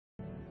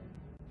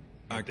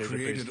I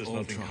created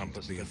Ultron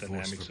to be a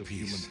force for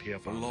peace,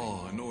 for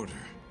law and order.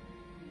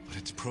 But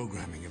its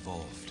programming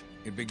evolved.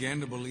 It began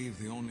to believe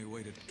the only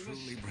way to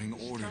truly bring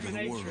order to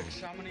the world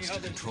was to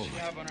control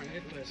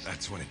it.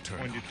 That's when it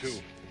turned on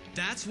us.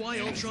 That's why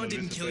Ultron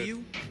didn't kill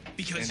you?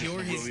 Because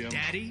you're his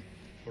daddy?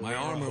 My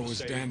armor was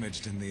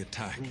damaged in the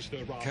attack.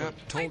 Cap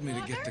told me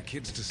to get the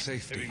kids to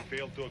safety.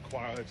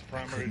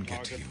 I couldn't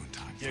get to you in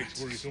time, Francis.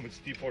 He's gonna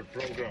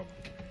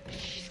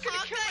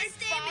kill my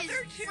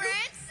father too?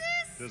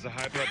 Francis? There's a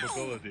high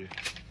probability.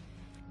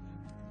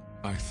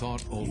 I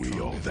thought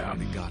Ultron had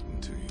already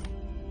gotten to you.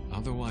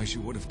 Otherwise,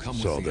 you would have come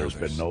with the others. So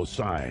there's been no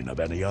sign of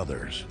any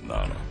others?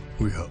 None.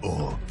 We are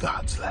all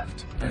gods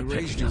left. They're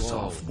picking us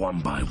off one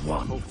by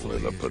one.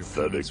 With a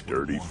pathetic,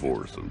 dirty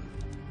foursome.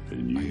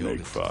 And you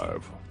make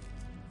 5.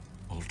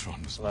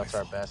 Ultron was Well, that's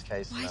our best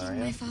case Why scenario.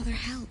 didn't my father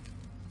help?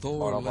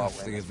 Thor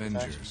left the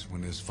Avengers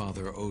when his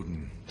father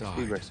Odin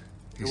died.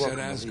 He said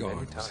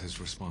Asgard was his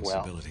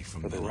responsibility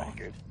from then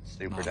on.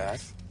 Super dad.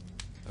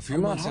 A few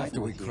months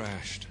after we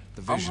crashed,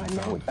 the Vision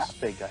found us.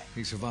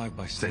 He survived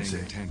by staying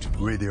intangible.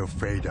 Radio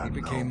afraid He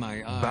became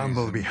my eyes.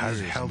 Bumblebee and has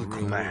ears held in real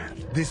command.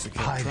 world.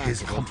 Despite Kept his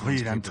track of complete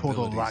Ultron's and total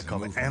capabilities lack and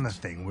of movement.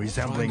 anything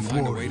resembling Trying to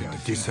find a way to warrior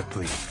defeat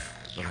discipline.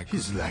 But I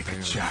He's couldn't like a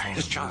bear child.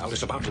 This child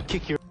is about to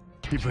kick your...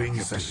 He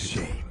brings us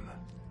shame.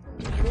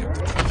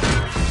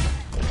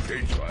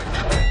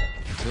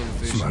 Until the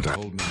Vision Smarter.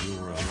 told me you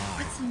were alive.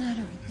 What's the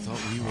matter I with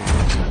thought we were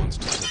the only ones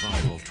to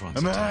survive Ultron's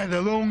Am I attack.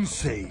 the lone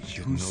sage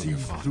who Didn't know your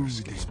sees father through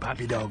escaped. these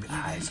puppy dog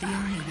eyes? the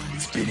only one?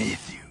 It's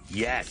beneath you.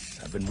 Yes,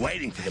 I've been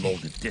waiting for them all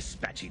to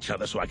dispatch each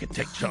other so I could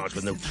take charge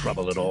with no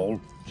trouble at all.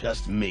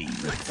 Just me,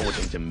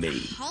 reporting to me.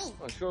 Hulk?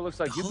 Well, it sure looks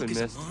like you've been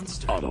missed.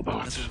 Monster.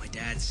 Autobots. That's what my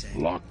dad said.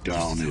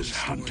 Lockdown is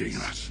hunting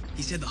us.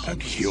 He said the Hulk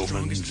And was the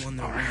strongest humans one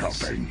are there was.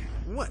 helping.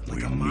 What, like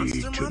We a need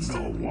monster to monster?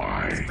 know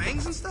why.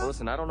 Bangs and stuff? Well,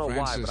 listen, I don't know why,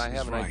 Francis but I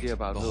have is an right. idea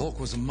about the who. Hulk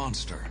was a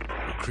monster,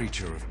 a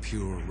creature of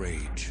pure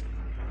rage.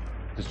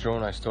 This drone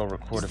and I still Is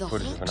recorded the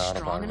footage of an Hulk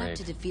strong Autobot enough raid.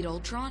 to defeat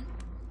Ultron?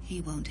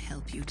 He won't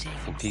help you, James.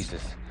 In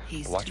pieces.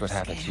 He's Watch too what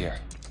happens scared.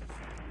 here.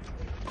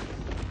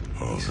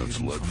 Oh, that's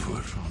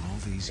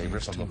Leadfoot. They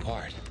rip them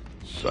apart.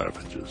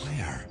 Savages.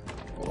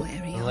 Where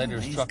he And later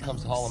his always truck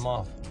comes to haul goes. him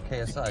off.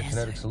 KSI, The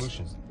Kinetic desert.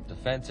 Solutions.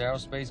 Defense,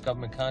 aerospace,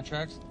 government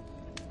contracts.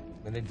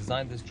 Then they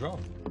designed this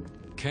drone.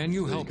 Can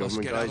you help us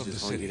government get out guys of the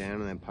just hunt you city? down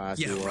and then pass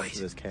Yeah, you off right. to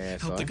this KSI.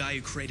 Help the guy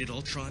who created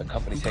Ultron. The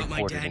company's who got my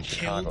headquartered dad in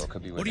Chicago. killed.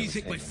 Could be where What do they you were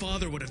think my taken.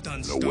 father would have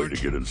done? No way to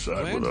Stark? get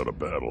inside Glenn? without a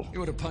battle. You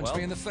would have punched Well,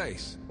 me in the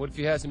face. What if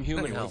you had some Then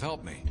human you would have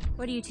help? helped me.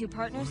 What are you two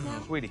partners now?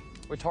 Sweetie,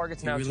 we're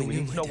targets You now really too. We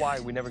knew need to my know why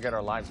dad. we never get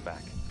our lives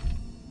back.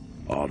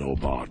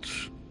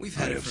 Autobots. We've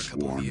I had it have for a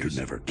couple of sworn years. to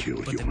never kill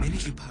But the minute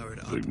humans. you power it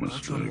up, Big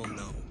Ultron will mistake.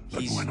 know.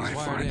 But He's when I wired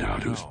find in, out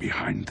I who's know.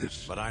 behind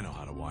this, But I know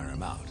how to wire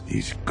him out.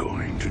 he's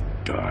going to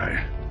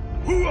die.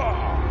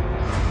 Hooah!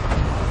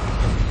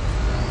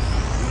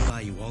 We'll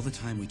buy you all the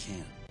time we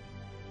can.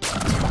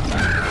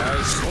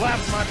 I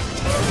slapped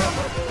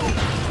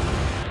my...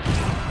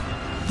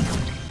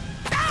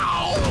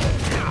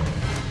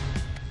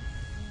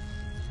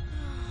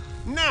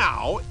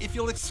 Now, if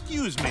you'll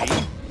excuse me...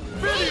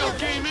 Video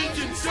game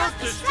engine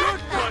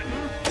self-destruct button!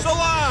 So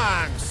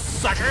long,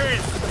 suckers!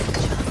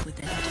 With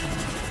that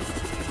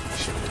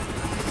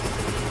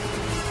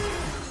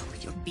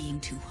You're being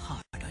too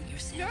hard on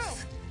yourself.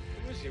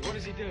 No! Who is he? What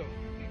does he do?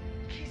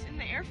 He's in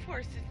the Air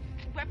Force.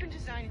 Weapon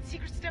design and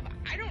secret stuff.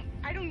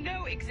 I don't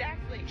know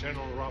exactly.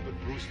 General Robert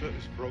Brewster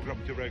is program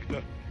director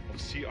of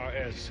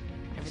CRS.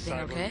 Everything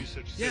Cyber okay?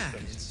 Research Yeah,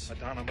 Systems, it's-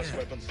 Autonomous yeah.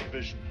 Weapons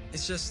Division.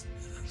 It's just,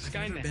 I've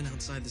never Skynet. been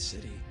outside the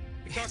city.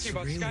 You're talking It's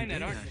about really Skynet,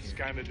 big aren't out you? here.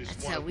 Skynet is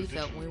That's one how of we the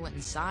felt digital... when we went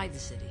inside the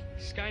city.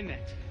 Skynet.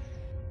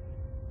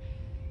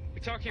 We're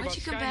talking Why'd about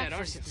you come Skynet, back aren't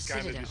first you? at the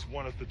Skynet Citadel? is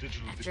one of the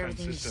digital After defense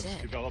everything you systems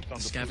said. developed under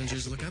The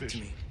scavengers full look up to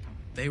supervision.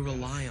 me. They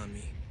rely on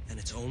me, and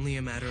it's only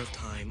a matter of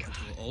time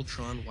until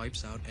Ultron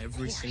wipes out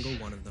every single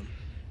one of them.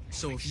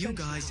 So if you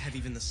guys have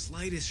even the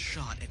slightest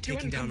shot at You taking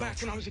wouldn't come down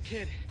back when I Ultron, was a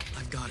kid.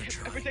 I've got to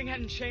try. Everything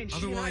hadn't changed.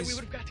 She and I, we Otherwise,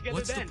 would have got together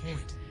what's then. the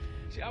point?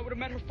 See, I would have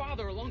met her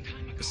father a long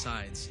time ago.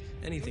 Besides,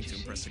 anything Don't to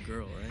you impress a see?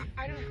 girl, right?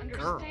 I don't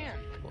understand.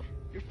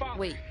 Your father.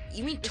 Wait,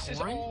 you mean This is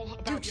Torrin? all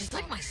about Dude, your she's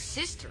like father. my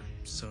sister.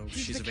 So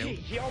He's she's the key.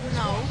 available. He always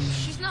No, was.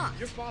 she's not.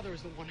 Your father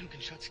is the one who can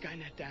shut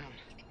Skynet down.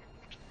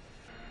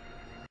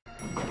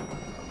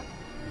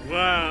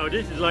 Wow,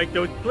 this is like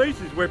those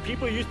places where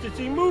people used to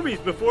see movies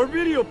before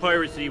video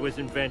piracy was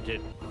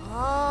invented.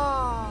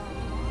 Oh.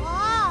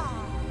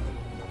 Wow.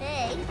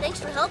 Hey, thanks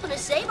for helping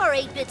us save our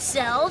 8-bit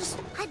selves.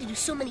 I had to do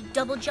so many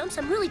double jumps,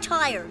 I'm really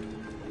tired.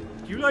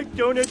 Do you like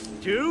donuts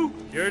too?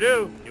 Sure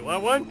do. You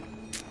want one?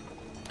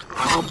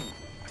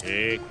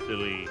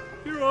 Excellent.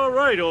 You're all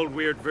right, old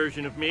weird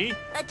version of me.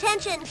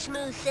 Attention,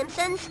 Smooth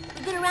Simpsons.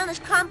 We've been around this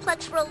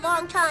complex for a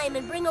long time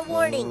and bring a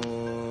warning.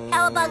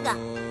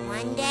 Cowabunga.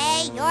 One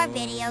day, your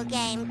video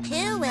game,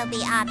 too, will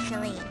be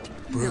obsolete.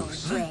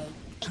 Bruce. No way.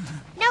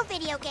 No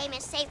video game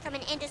is safe from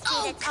an industry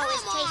that's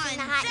always chasing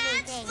the hot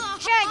new thing.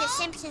 Sure, the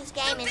Simpsons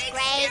game is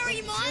great,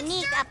 with its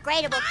unique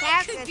upgradable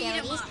character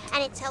abilities,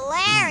 and it's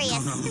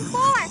hilarious.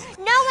 More,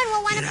 no one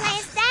will want to play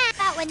as that.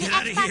 But when the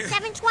Xbox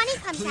 720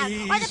 comes out,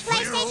 or the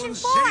PlayStation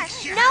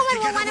 4, no one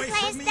will want to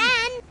play as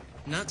then.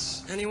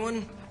 Nuts,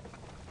 anyone?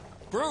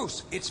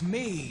 Bruce, it's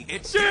me.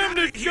 It's Damn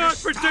this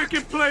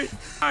godforsaken place!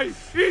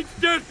 Each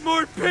death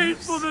more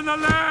painful than the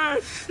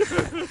last!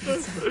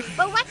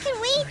 But what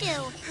can we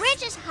do? We're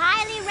just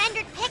highly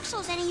rendered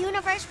pixels in a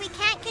universe we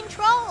can't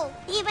control.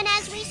 Even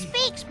as we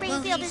speak,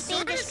 Springfield is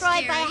being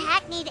destroyed by a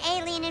hackneyed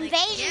alien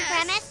invasion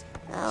premise.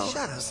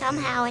 Oh,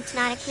 somehow it's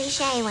not a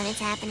cliche when it's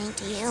happening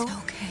to you. It's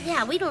okay.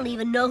 Yeah, we don't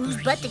even know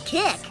whose butt to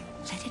kick.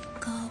 Let it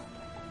go.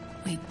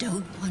 We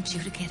don't want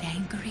you to get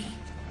angry.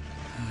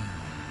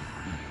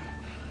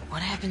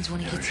 What happens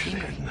when he gets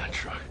angry? In that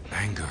truck.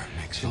 Anger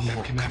makes the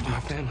Hulk come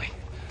out. family.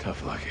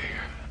 Tough luck,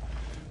 Hager.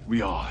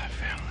 We all have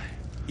family.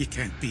 You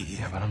can't be.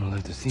 Yeah, but I'm gonna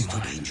live to see It's too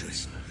mine.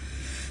 dangerous.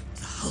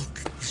 The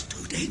Hulk is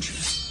too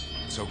dangerous.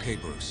 It's okay,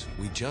 Bruce.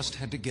 We just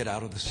had to get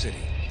out of the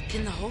city.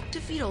 Can the Hulk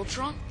defeat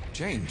Ultron?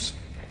 James.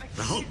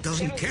 The Hulk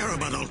doesn't care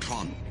about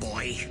Ultron,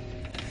 boy.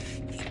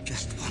 He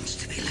just wants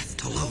to be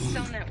left alone.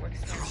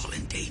 They're all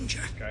in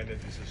danger.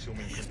 Skynet is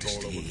assuming I have to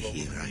control stay over global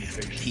here. I have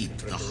to communications keep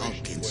in the Hulk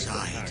preparation for its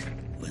inside. attack.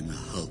 When the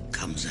Hulk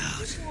comes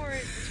out,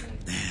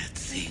 bad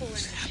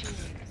things happen.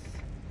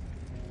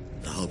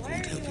 The Hulk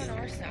won't help you,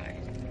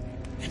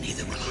 and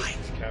neither will I.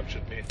 It's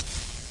captured me.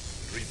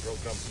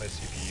 Reprogrammed my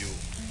CPU.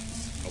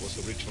 I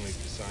was originally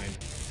designed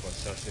for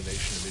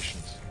assassination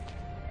missions.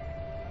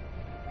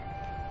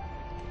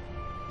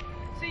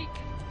 See,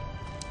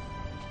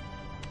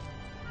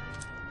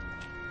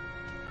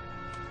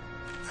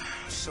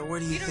 So where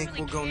do you think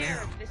we'll go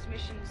now?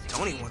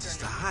 Tony wants us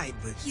to hide,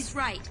 but... He's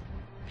right.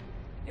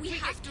 If We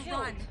have get to killed,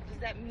 run.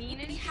 Does that mean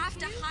anything? We have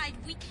to you? hide.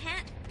 We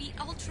can't be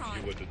Ultron.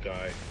 If you were to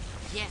die,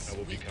 Yes, I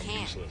will we become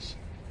can. useless.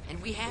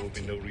 And we There will have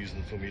be to. no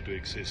reason for me to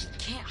exist.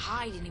 Can't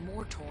hide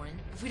anymore, Torin.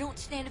 If we don't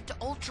stand up to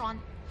Ultron,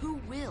 who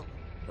will?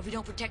 If we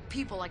don't protect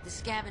people like the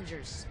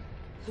scavengers,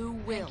 who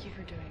will? Thank you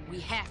for doing We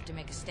this. have to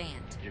make a stand.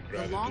 Your The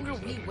gratitude longer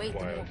is we not wait, the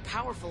more required.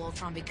 powerful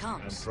Ultron I'm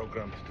becomes.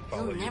 programmed to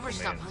follow He'll your never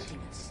stop commands.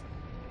 hunting us.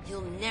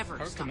 He'll never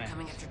Her stop commands.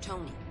 coming after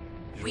Tony.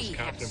 It We was have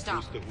to Captain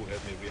stop him. Brewster who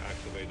had me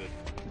reactivated.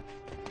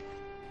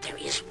 There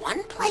is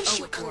one place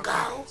you can we're go.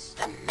 friends.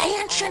 The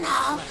mansion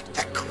All of left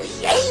the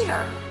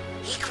Creator.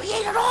 He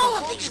created all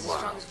of Hulk these is the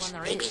strongest worlds. one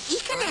there Maybe is, he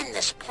can right? end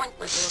this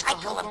pointless Well,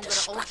 if the cycle Hulk of won't go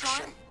to Ultron,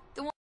 destruction.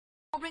 then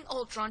we'll bring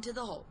Ultron to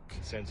the Hulk.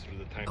 Sends through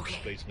the time Okay,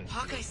 displacement.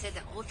 Hawkeye said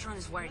that Ultron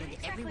is wired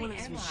into every one of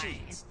his am I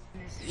machines. in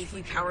this If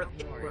we future power of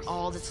it, we're yours?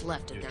 all that's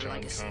left of Your their John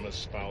legacy. Connor's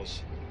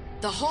spouse.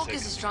 The Hulk is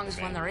Second the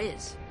strongest one command. there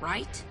is,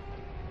 right?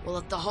 Well,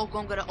 if the Hulk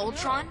won't go to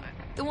Ultron,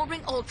 then we'll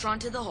bring Ultron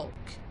to the Hulk.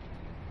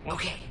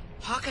 Okay,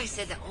 Hawkeye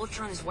said that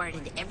Ultron is wired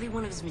into every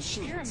one of his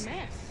machines. You're a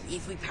mess.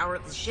 If we power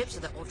up the ship so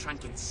that Ultron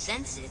can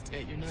sense it,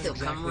 You're not he'll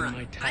come exactly run.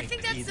 my type I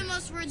think that's either. the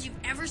most words you've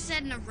ever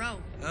said in a row.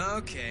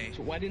 Okay.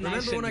 So why didn't I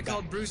Remember send when you I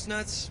called back? Bruce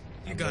nuts?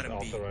 You I'm got not him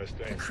beat. authorized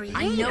to enter. Creator,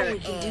 I know we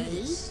can do eh?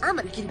 this. I'm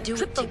a We can do it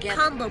triple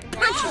together. combo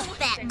punch his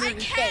fat I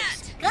dirty can't.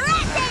 face.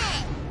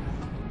 Galactic!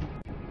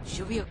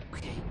 She'll be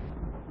okay.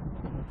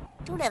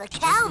 Don't have a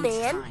just cow, needs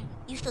man. time.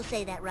 You still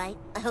say that, right?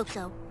 I hope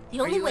so. The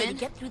Are only you way to in?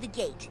 get through the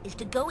gate is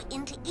to go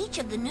into each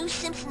of the new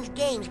Simpsons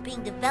games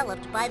being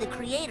developed by the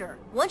creator.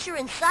 Once you're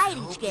inside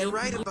each game, you're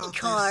right you get about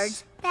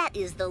cards. That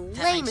is the makes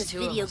lamest two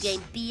of video us.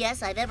 game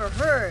BS I've ever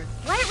heard.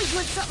 Why aren't we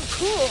doing something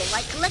cool,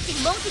 like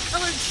collecting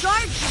multicolored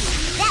shard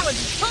keys? That would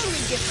be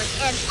totally different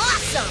and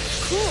awesome!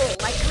 Cool,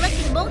 like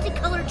collecting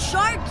multicolored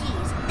shard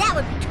keys. That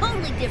would be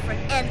totally different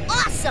and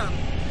awesome!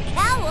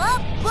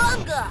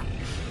 Cowabunga!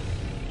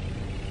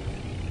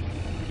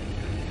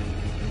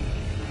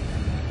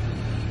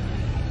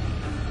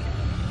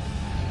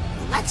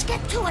 Let's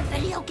get to it,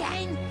 video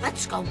game.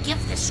 Let's go give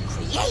this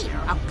creator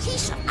a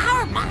piece of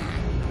our mind.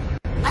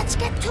 Let's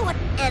get to it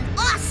and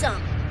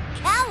awesome!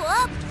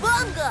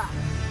 Cowabunga!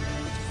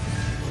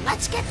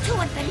 Let's get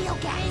to it, video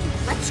game.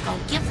 Let's go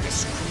give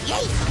this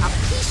creator a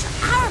piece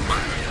of our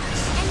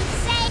minds. And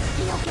say,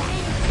 video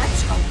game,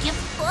 let's go give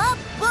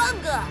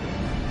bunga.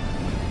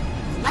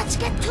 Let's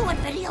get to it,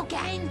 video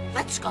game.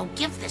 Let's go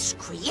give this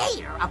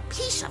creator a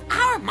piece of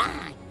our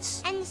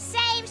minds. And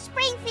save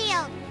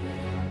Springfield.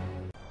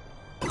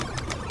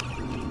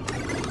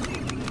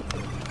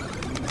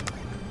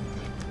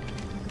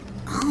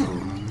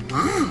 Oh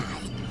my.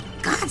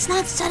 God's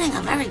not setting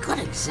a very good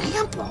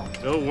example.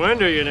 No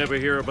wonder you never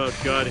hear about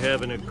God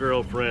having a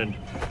girlfriend.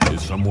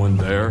 Is someone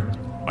there?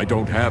 I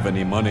don't have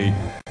any money.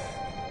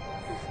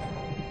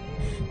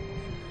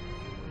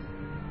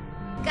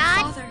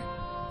 God, Father,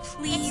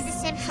 please it's the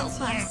Simpsons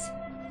help here. us.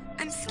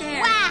 I'm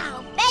scared.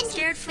 Wow,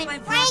 Scared for my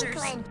Benjamin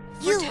brothers, Franklin,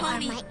 for you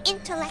Tony, are my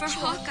intellectual for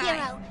Hawkeye.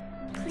 hero.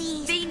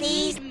 Please, They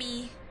please. need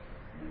me.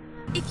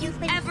 If You've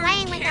been ever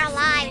playing with care our for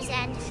lives, me,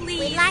 and please,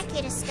 we'd like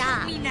you to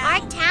stop. me now.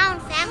 Our town,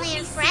 family, Help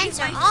and me friends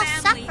save are my all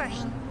family.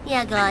 suffering.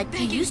 Yeah, God, you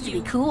begging used to be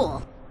you.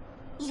 cool.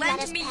 You Lend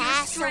let us me your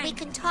pass so we strength.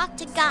 can talk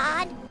to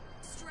God.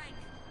 Strength.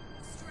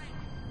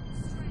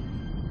 Strength.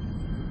 Strength.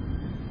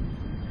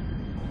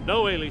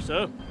 No way,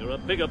 Lisa. You're a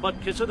bigger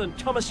butt kisser than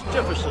Thomas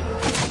Jefferson.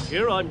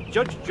 Here I'm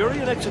judge, jury,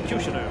 and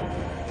executioner.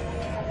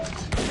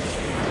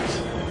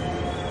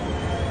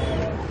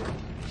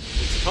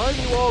 It's time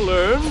you all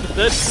learned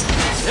that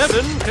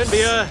heaven can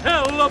be a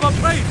hell of a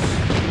place.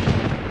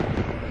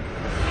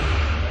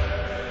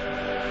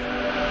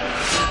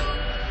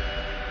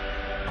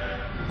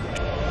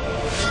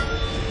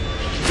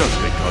 Just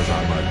because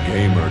I'm a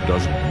gamer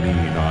doesn't mean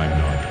I'm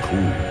not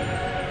cool.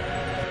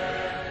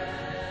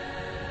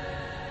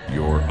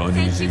 Your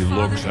uneasy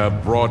looks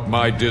have brought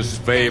my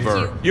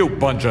disfavor, you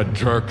bunch of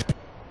jerks.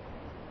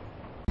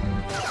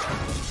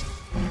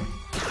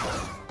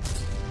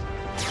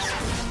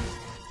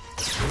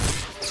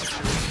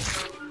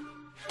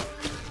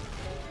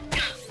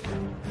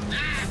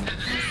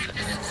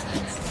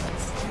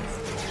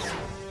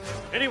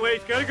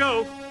 Anyways, gotta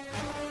go.